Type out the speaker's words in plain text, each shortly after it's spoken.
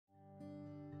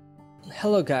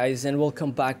Hello guys, and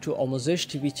welcome back to Almost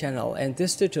TV channel. And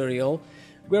this tutorial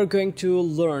we are going to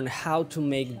learn how to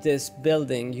make this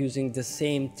building using the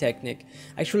same technique.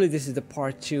 Actually, this is the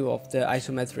part 2 of the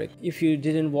isometric. If you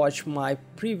didn't watch my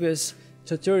previous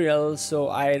tutorial, so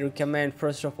I recommend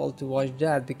first of all to watch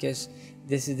that, because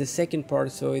this is the second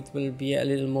part, so it will be a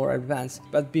little more advanced.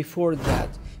 But before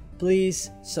that,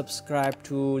 please subscribe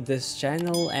to this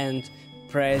channel and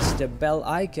press the bell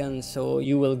icon so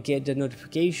you will get the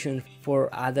notification for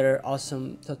other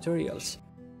awesome tutorials.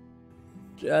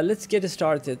 Let's get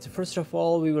started. First of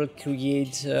all, we will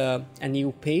create a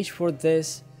new page for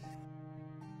this.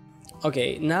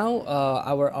 Okay, now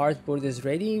our artboard is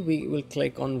ready. We will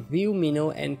click on view menu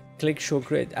and click show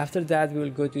grid. After that, we will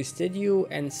go to studio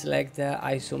and select the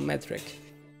isometric.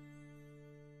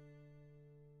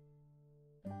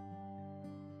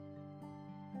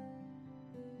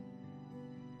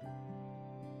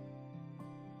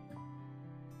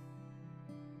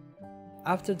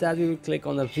 After that, we will click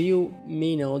on the view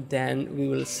menu, then we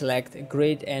will select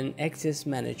grid and axis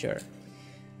manager.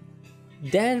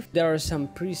 Then there are some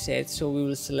presets, so we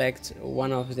will select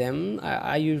one of them.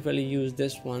 I usually use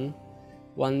this one,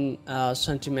 1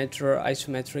 centimeter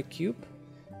isometric cube.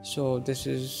 So this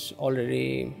is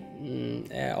already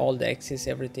all the axis,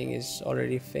 everything is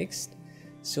already fixed.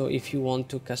 So if you want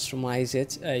to customize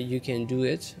it, you can do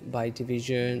it by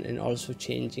division and also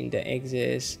changing the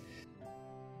axis.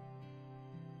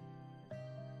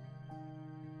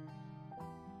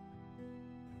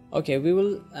 Okay, we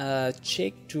will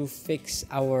check to fix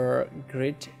our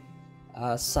grid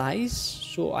size.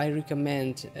 So I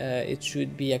recommend it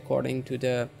should be according to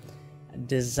the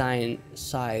design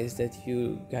size that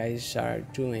you guys are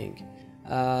doing.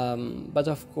 But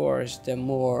of course, the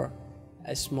more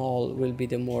small will be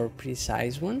the more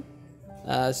precise one.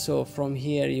 So from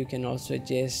here you can also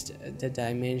adjust the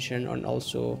dimension, and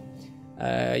also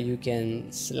you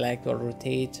can select or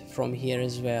rotate from here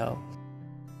as well.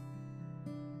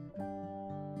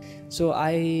 So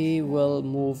I will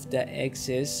move the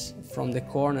axis from the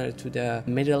corner to the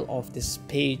middle of this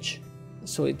page,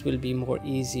 so it will be more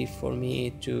easy for me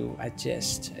to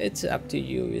adjust. It's up to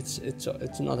you. It's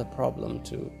not a problem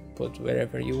to put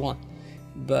wherever you want,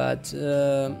 but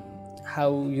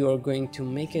how you're going to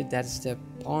make it, that's the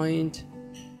point.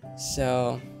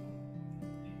 So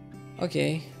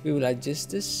okay, we will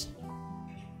adjust this.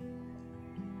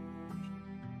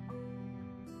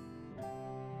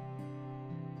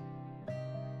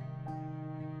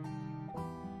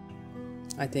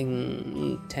 I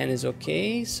think 10 is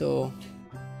okay, so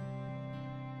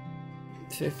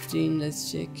 15,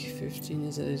 let's check. 15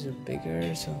 is a little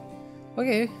bigger, so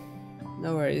okay,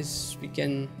 no worries. We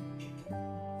can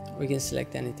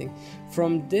select anything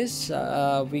from this.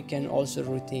 We can also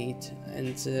rotate,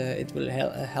 and it will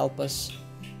help us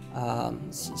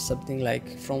something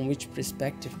like from which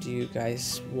perspective do you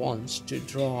guys want to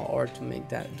draw or to make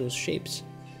those shapes.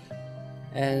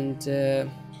 And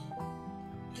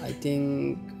I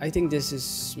think this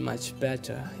is much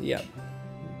better. Yeah,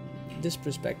 this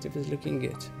perspective is looking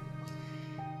good.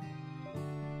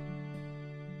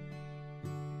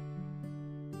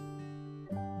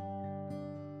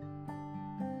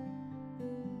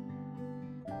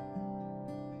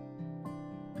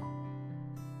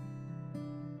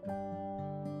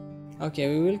 Okay,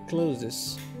 we will close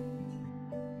this.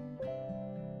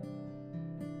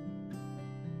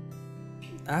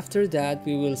 After that,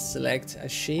 we will select a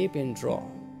shape and draw.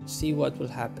 See what will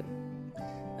happen.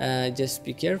 Just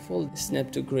be careful.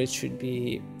 Snap to grid should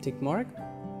be tick mark,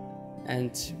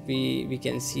 and we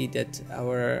can see that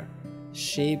our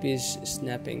shape is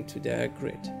snapping to the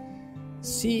grid.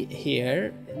 See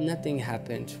here, nothing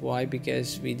happened. Why?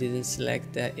 Because we didn't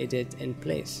select the edit in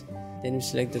place. Then we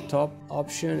select the top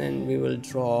option and we will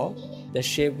draw. The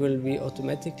shape will be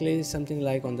automatically something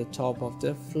like on the top of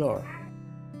the floor.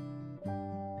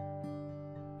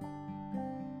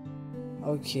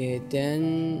 Okay,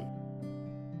 then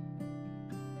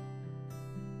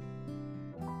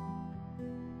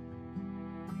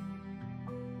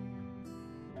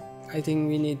I think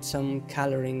we need some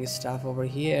coloring stuff over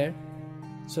here.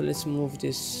 So let's move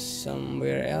this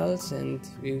somewhere else, and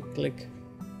we click.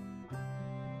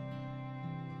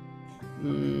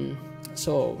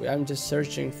 So I'm just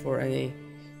searching for any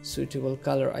suitable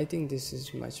color. I think this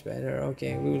is much better.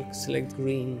 Okay, we will select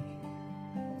green,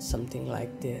 something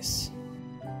like this.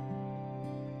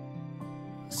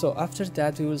 So after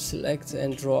that, we will select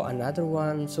and draw another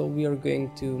one. So we are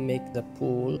going to make the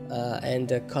pool, and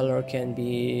the color can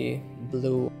be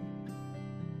blue.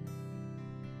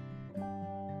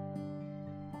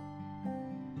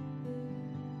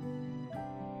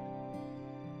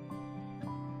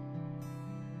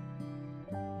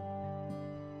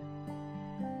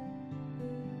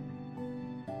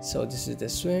 So this is the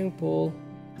swimming pool.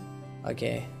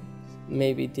 Okay,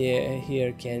 maybe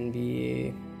here can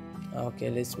be,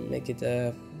 okay, let's make it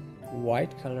a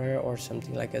white color or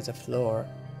something like as a floor.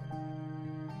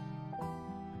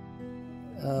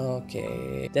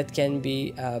 Okay, that can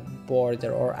be a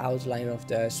border or outline of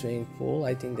the swimming pool.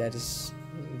 I think that is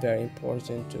very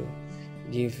important to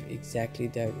give exactly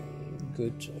the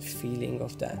good feeling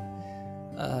of that.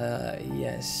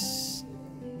 Yes,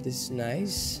 this is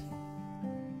nice.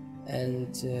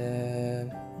 And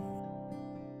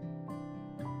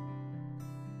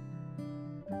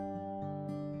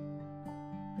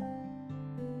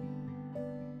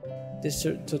this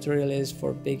tutorial is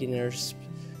for beginners,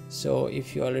 so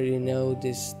if you already know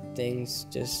these things,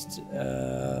 just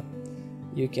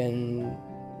you can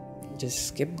just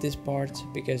skip this part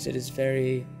because it is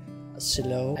very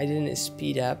slow. I didn't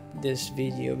speed up this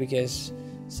video because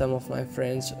some of my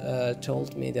friends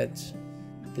told me that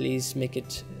please make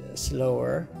it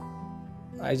slower.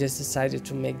 I just decided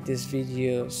to make this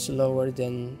video slower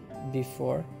than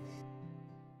before.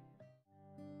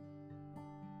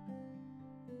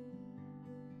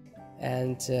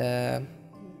 And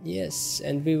yes,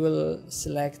 and we will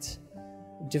select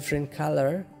different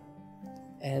color,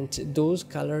 and those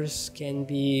colors can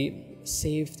be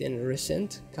saved in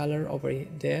recent color over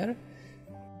there.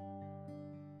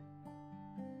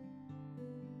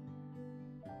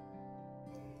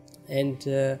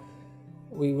 And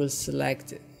we will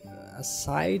select a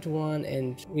side one,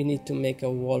 and we need to make a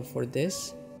wall for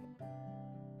this.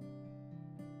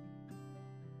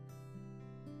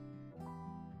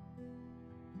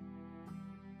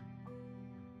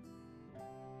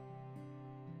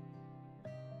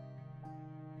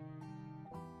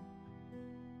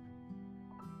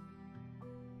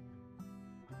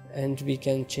 And we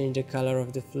can change the color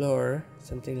of the floor,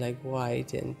 something like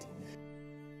white. And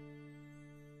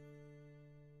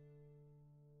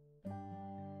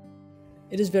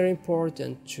it is very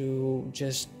important to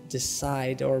just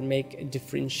decide or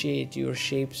differentiate your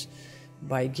shapes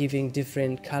by giving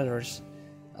different colors.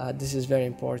 This is very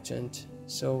important.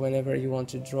 So whenever you want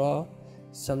to draw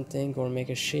something or make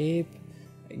a shape,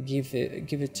 give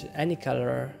it any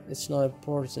color. It's not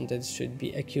important that it should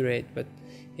be accurate, but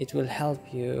it will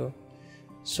help you.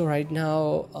 So right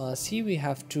now, see, we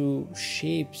have two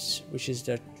shapes, which is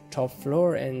the top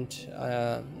floor and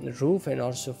roof, and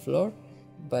also floor,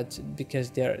 but because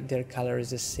their color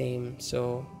is the same,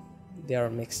 so they are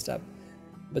mixed up.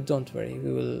 But don't worry,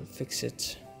 we will fix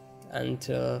it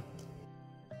until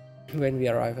when we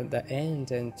arrive at the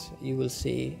end, and you will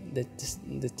see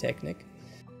the technique.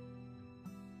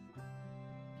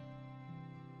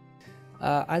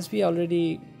 As we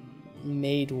already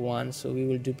made one, so we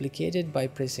will duplicate it by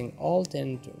pressing Alt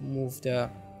and move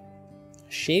the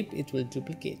shape. It will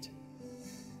duplicate,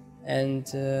 and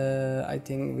I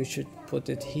think we should put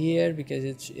it here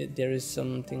because there is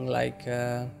something like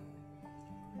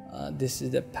this is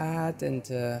the path and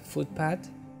footpath.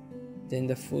 Then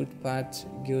the footpath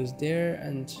goes there,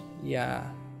 and yeah,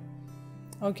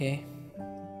 okay,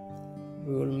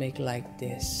 we will make like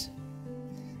this.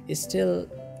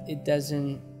 It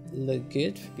doesn't look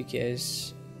good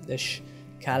because the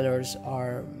colors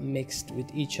are mixed with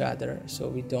each other, so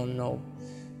we don't know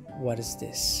what is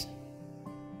this.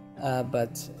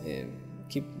 But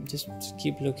just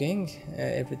keep looking,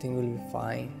 everything will be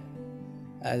fine,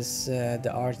 as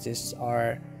the artists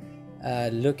are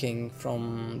looking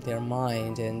from their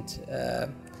mind. And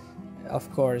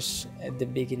of course at the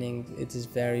beginning it is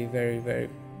very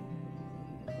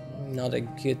not a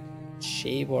good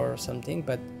shape or something,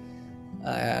 but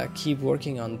keep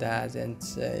working on that. And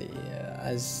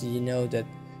as you know that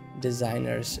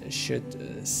designers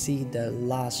should see the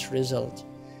last result,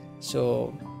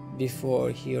 so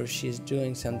before he or she is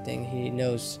doing something, he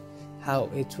knows how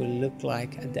it will look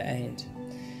like at the end.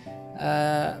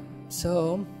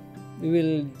 So we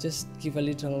will just give a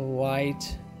little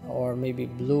white or maybe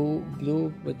blue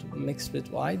but mixed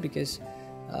with white, because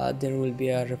there will be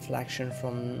a reflection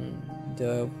from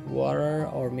the water,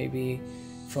 or maybe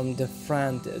from the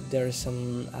front there is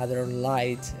some other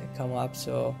light come up,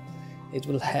 so it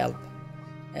will help.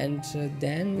 And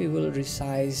then we will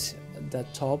resize the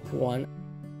top one.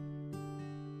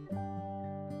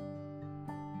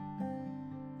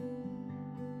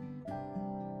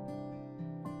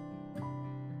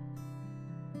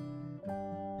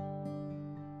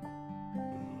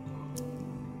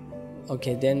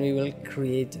 Okay, then we will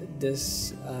create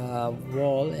this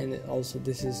wall, and also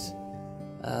this is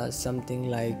something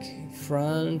like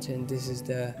front, and this is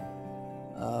the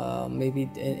maybe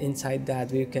inside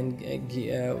that we can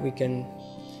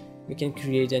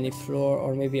create any floor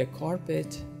or maybe a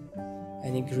carpet.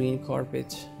 any green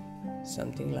carpet,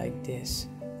 something like this.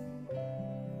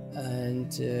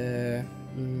 And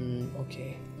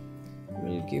okay,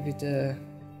 we'll give it a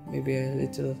maybe a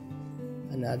little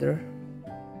another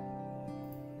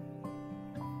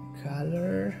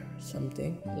color,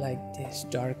 something like this,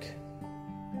 dark.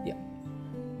 Yeah,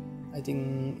 I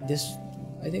think this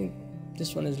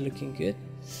one is looking good.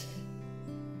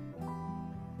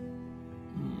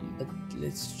 But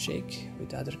let's check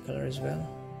with other color as well.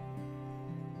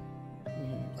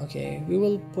 Okay, we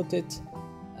will put it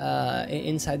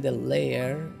inside the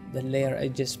layer. The layer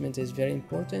adjustment is very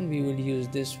important. We will use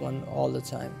this one all the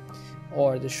time,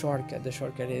 or the shortcut. The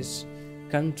shortcut is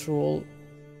Control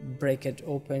bracket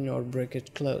open or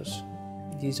bracket close.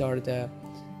 These are the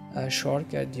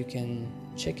shortcut. You can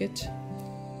check it.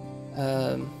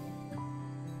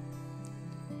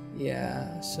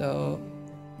 Yeah, so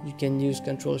you can use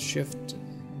Control Shift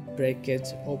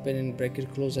bracket open and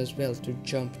bracket close as well to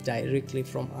jump directly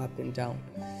from up and down.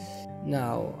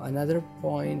 Now another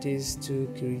point is to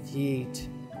create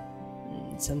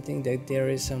something that there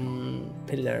is some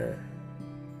pillar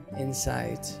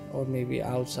inside or maybe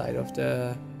outside of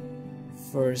the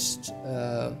first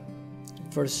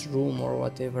room or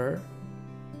whatever.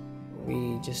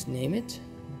 We just name it.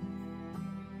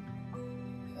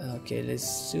 Okay,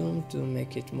 let's zoom to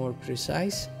make it more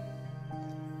precise.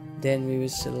 Then we will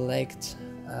select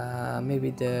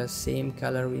maybe the same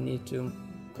color we need to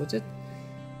put it.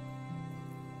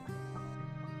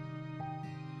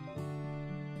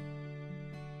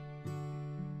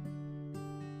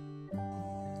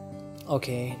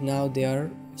 Okay, now they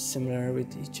are similar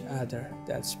with each other.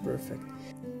 That's perfect.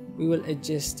 We will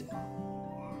adjust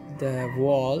the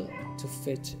wall to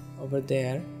fit over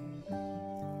there,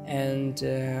 and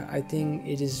I think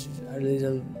it is a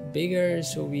little bigger,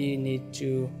 so we need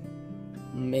to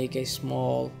make a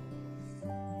small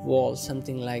wall,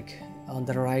 something like on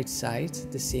the right side,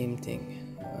 the same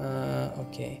thing.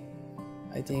 Okay,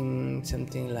 I think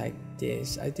something like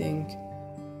this. I think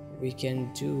we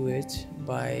can do it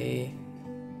by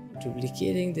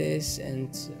duplicating this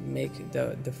and make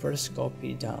the first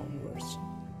copy downwards,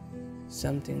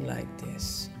 something like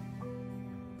this.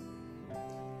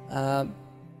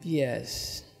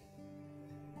 Yes,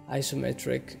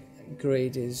 isometric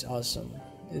grid is awesome.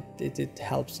 It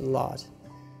helps a lot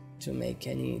to make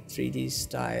any 3D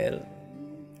style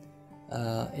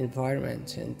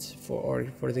environment, and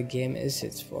for the game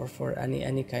assets, for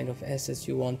any kind of assets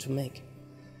you want to make.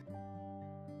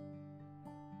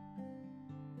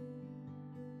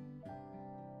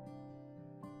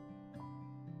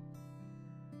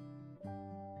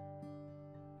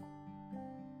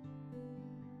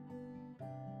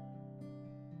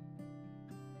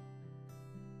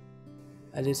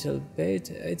 A little bit,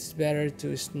 it's better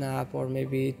to snap or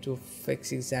maybe to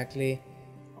fix exactly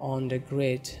on the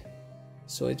grid,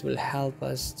 so it will help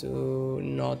us to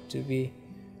not to be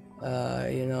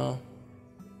you know,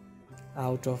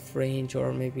 out of range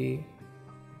or maybe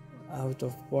out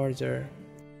of border.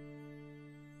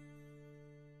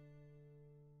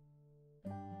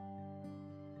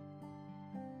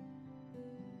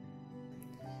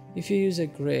 If you use a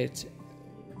grid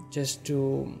just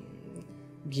to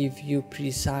give you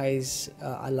precise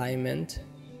alignment,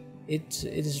 it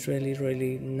is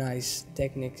really nice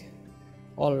technique.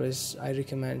 Always I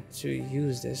recommend to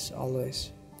use this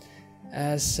always.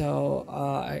 Yeah,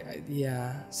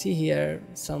 see here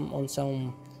on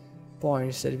some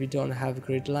points that we don't have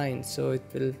grid lines, so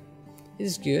it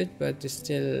is good, but it's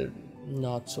still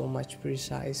not so much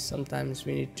precise. Sometimes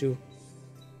we need to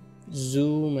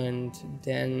zoom and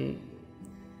then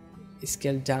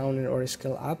scale down or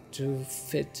scale up to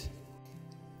fit.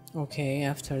 Okay,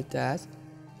 after that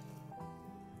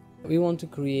we want to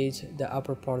create the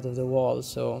upper part of the wall,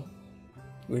 so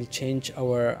we'll change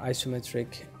our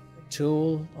isometric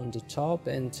tool on the top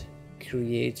and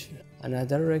create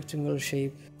another rectangle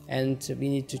shape, and we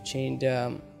need to change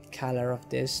the color of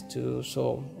this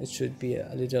so it should be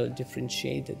a little different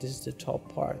shade. This is the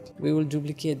top part. We will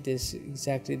duplicate this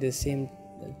exactly the same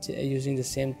using the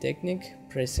same technique,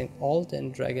 pressing Alt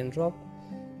and drag and drop.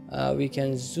 We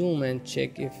can zoom and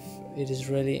check if it is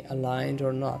really aligned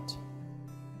or not.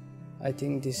 I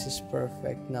think this is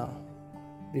perfect now.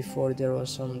 Before there was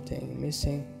something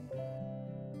missing.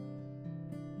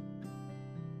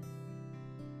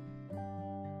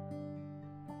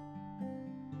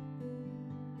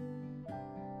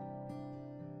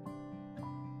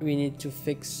 We need to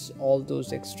fix all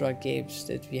those extra gaps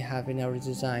that we have in our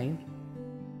design.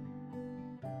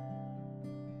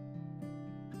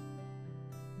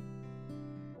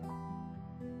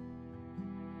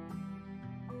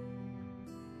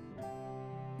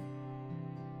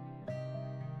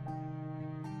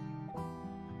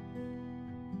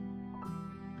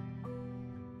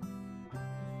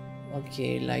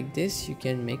 Okay, like this you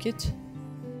can make it.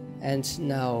 And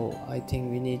now I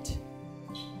think we need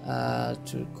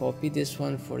to copy this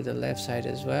one for the left side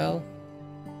as well.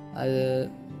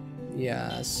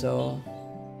 Yeah, so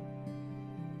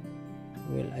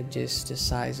we'll adjust the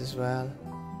size as well.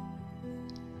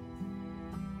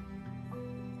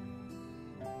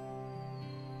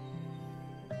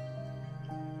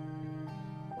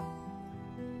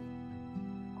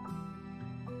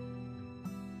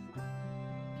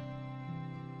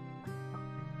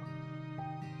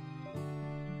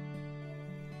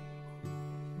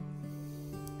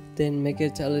 Then make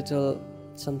it a little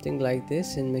something like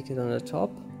this and make it on the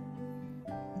top.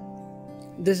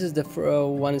 This is the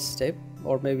one step,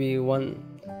 or maybe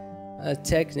one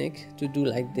technique to do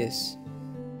like this.